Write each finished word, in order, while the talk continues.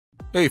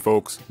Hey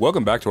folks,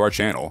 welcome back to our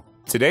channel.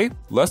 Today,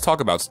 let's talk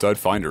about stud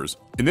finders.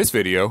 In this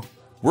video,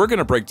 we're going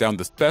to break down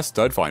the best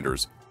stud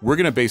finders. We're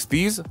going to base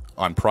these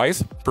on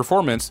price,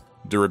 performance,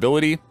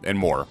 durability, and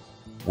more.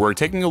 We're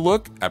taking a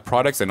look at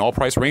products in all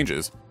price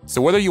ranges,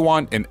 so whether you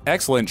want an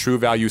excellent true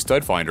value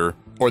stud finder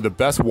or the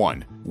best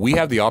one, we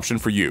have the option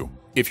for you.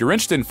 If you're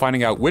interested in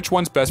finding out which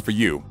one's best for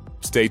you,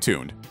 stay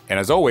tuned. And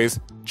as always,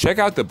 check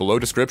out the below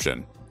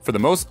description for the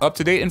most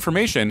up-to-date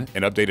information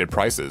and updated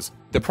prices.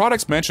 The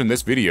products mentioned in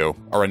this video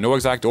are in no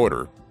exact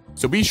order,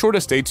 so be sure to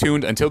stay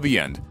tuned until the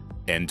end,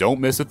 and don't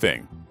miss a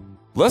thing.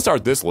 Let's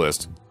start this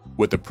list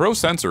with the Pro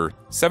Sensor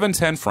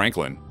 710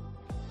 Franklin.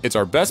 It's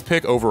our best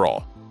pick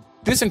overall.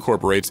 This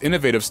incorporates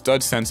innovative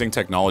stud sensing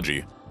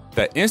technology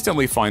that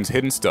instantly finds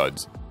hidden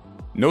studs.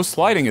 No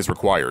sliding is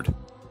required.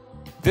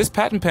 This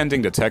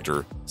patent-pending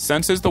detector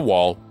senses the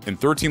wall in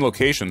 13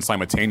 locations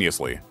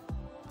simultaneously,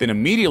 then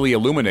immediately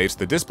illuminates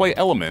the display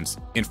elements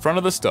in front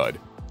of the stud.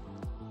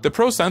 The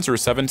Pro Sensor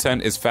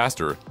 710 is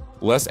faster,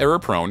 less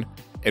error-prone,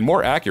 and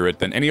more accurate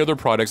than any other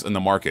products in the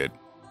market.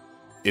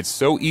 It's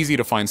so easy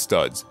to find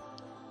studs.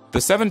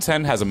 The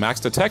 710 has a max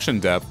detection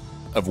depth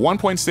of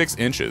 1.6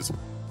 inches,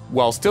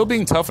 while still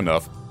being tough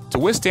enough to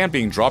withstand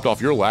being dropped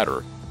off your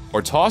ladder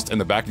or tossed in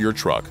the back of your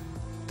truck.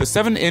 The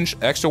 7-inch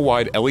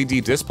extra-wide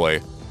LED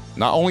display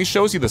not only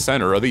shows you the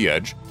center of the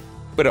edge,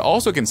 but it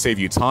also can save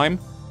you time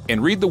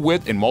and read the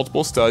width in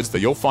multiple studs that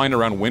you'll find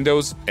around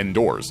windows and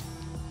doors.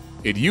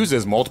 It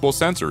uses multiple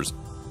sensors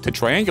to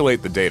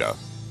triangulate the data.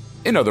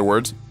 In other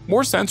words,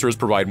 more sensors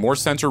provide more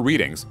sensor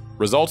readings,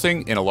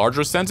 resulting in a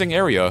larger sensing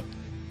area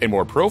and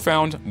more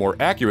profound, more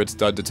accurate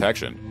stud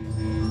detection.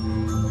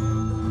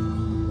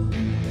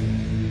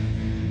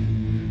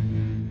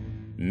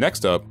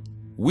 Next up,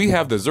 we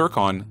have the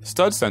Zircon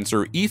Stud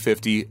Sensor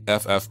E50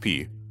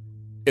 FFP.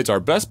 It's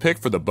our best pick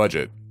for the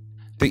budget.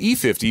 The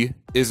E50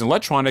 is an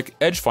electronic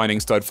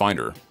edge-finding stud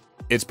finder.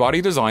 Its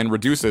body design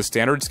reduces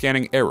standard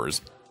scanning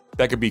errors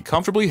that can be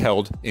comfortably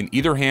held in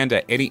either hand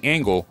at any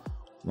angle,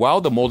 while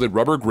the molded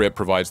rubber grip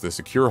provides the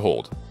secure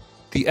hold.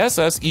 The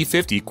SS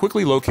E50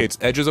 quickly locates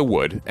edges of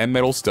wood and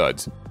metal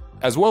studs,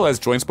 as well as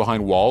joints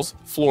behind walls,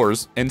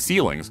 floors, and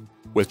ceilings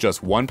with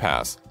just one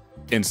pass.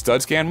 In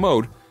stud scan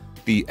mode,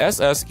 the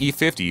SS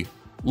E50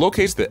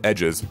 locates the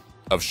edges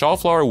of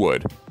shawflower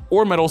wood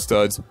or metal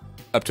studs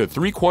up to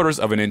 3/4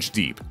 of an inch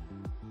deep.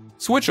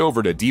 Switch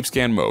over to deep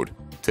scan mode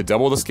to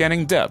double the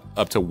scanning depth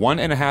up to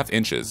 1.5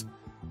 inches.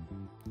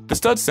 The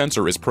stud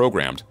sensor is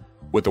programmed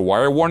with the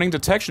wire warning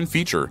detection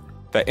feature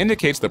that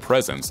indicates the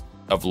presence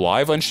of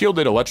live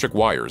unshielded electric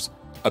wires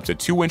up to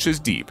 2 inches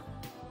deep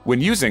when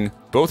using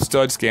both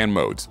stud scan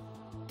modes.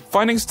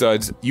 Finding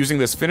studs using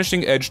this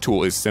finishing edge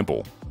tool is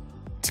simple.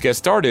 To get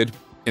started,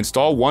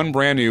 install one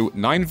brand new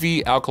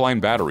 9V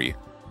alkaline battery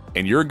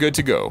and you're good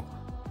to go.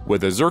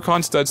 With the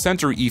Zircon Stud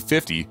Sensor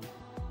E50,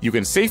 you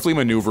can safely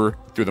maneuver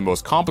through the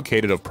most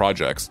complicated of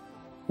projects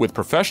with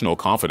professional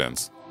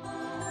confidence.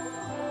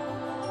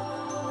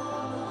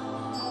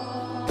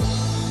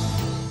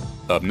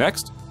 Up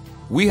next,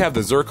 we have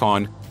the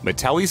Zircon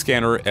Metalli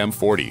Scanner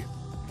M40.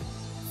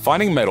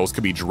 Finding metals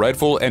can be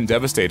dreadful and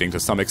devastating to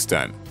some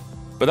extent,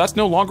 but that's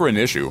no longer an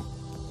issue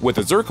with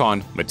the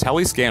Zircon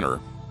Metalli Scanner,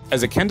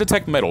 as it can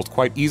detect metals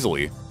quite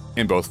easily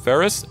in both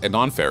ferrous and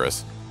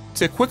non-ferrous.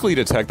 To quickly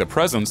detect the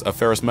presence of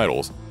ferrous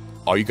metals,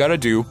 all you gotta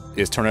do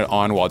is turn it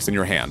on while it's in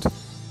your hand,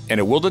 and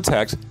it will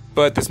detect,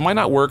 but this might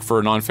not work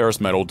for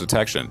non-ferrous metal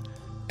detection,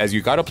 as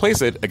you gotta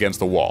place it against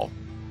the wall.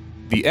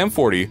 The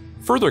M40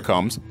 further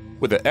comes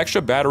with an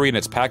extra battery in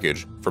its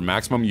package for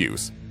maximum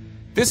use.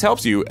 This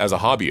helps you as a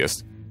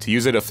hobbyist to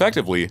use it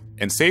effectively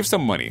and save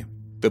some money.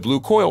 The blue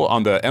coil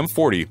on the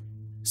M40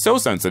 so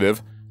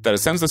sensitive that it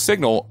sends the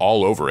signal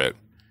all over it,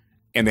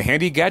 and the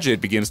handy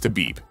gadget begins to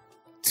beep.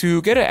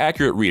 To get an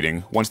accurate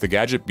reading once the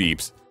gadget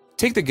beeps,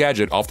 take the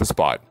gadget off the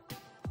spot,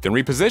 then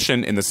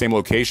reposition in the same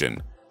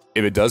location.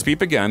 If it does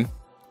beep again,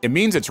 it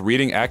means it's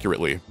reading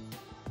accurately.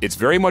 It's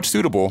very much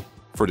suitable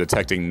for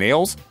detecting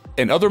nails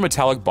and other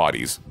metallic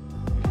bodies.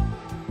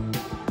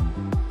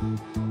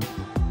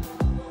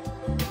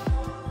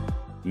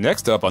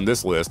 Next up on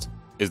this list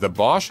is the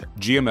Bosch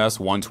GMS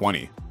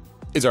 120.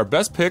 It's our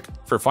best pick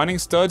for finding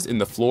studs in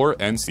the floor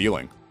and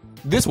ceiling.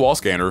 This wall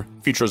scanner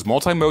features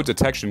multi-mode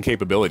detection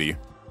capability.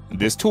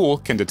 This tool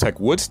can detect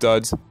wood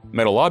studs,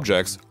 metal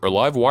objects, or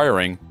live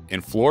wiring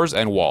in floors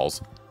and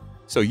walls,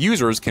 so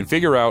users can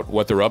figure out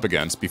what they're up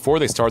against before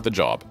they start the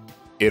job.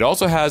 It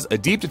also has a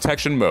deep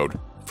detection mode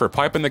for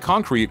pipe in the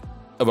concrete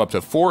of up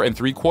to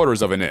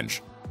 4.75 of an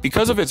inch.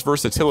 Because of its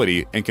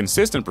versatility and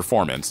consistent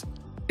performance,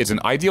 it's an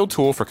ideal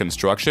tool for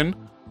construction,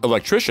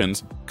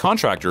 electricians,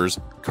 contractors,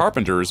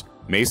 carpenters,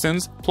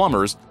 masons,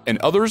 plumbers, and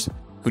others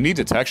who need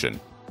detection.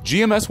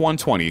 GMS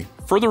 120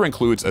 further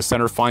includes a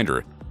center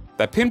finder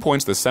that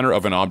pinpoints the center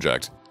of an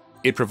object.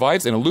 It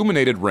provides an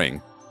illuminated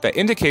ring that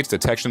indicates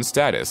detection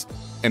status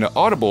and an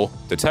audible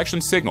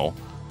detection signal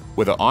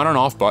with an on and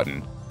off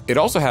button. It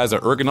also has an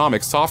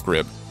ergonomic soft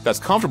grip that's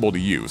comfortable to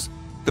use.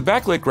 The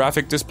backlit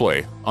graphic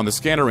display on the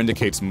scanner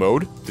indicates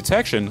mode,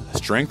 detection,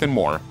 strength, and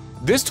more.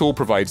 This tool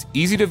provides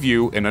easy to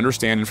view and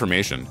understand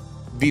information.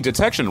 The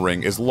detection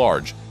ring is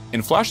large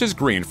and flashes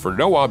green for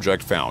no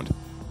object found,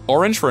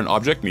 orange for an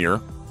object near,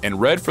 and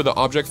red for the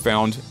object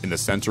found in the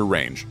center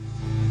range.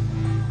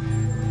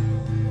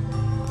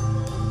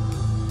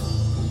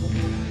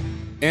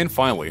 And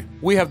finally,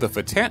 we have the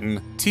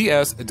FINDER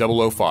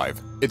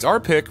TS005. It's our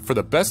pick for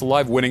the best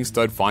live winning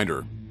stud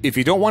finder. If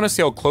you don't want to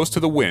sail close to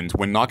the wind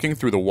when knocking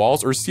through the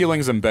walls or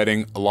ceilings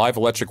embedding live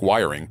electric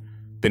wiring,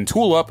 then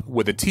tool up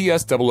with the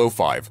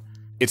TS005.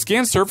 It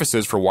scans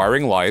surfaces for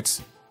wiring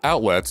lights,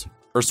 outlets,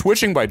 or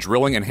switching by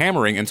drilling and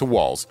hammering into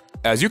walls,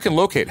 as you can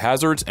locate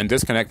hazards and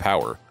disconnect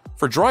power.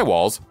 For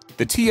drywalls,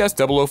 the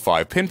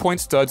TS005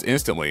 pinpoints studs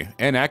instantly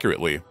and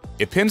accurately.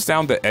 It pins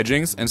down the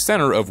edgings and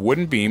center of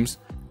wooden beams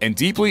and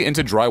deeply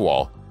into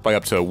drywall by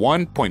up to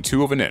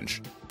 1.2 of an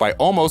inch, by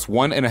almost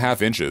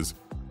 1.5 inches.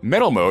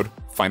 Metal mode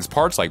finds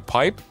parts like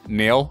pipe,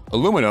 nail,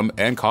 aluminum,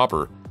 and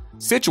copper,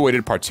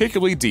 situated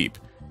particularly deep,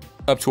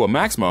 up to a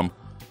maximum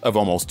of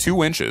almost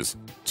 2 inches.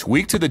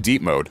 Tweak to the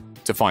deep mode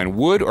to find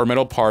wood or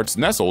metal parts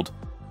nestled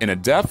in a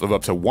depth of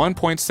up to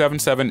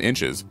 1.77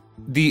 inches.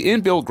 The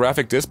inbuilt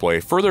graphic display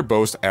further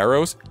boasts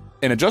arrows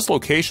and adjusts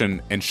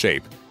location and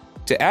shape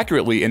to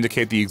accurately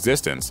indicate the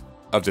existence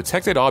of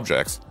detected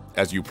objects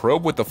as you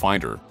probe with the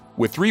finder.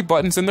 With 3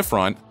 buttons in the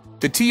front,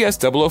 the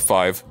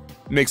TS005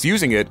 makes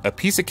using it a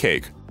piece of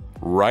cake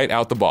right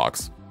out the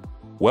box.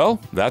 Well,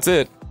 that's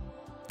it.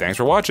 Thanks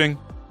for watching.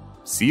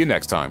 See you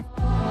next time.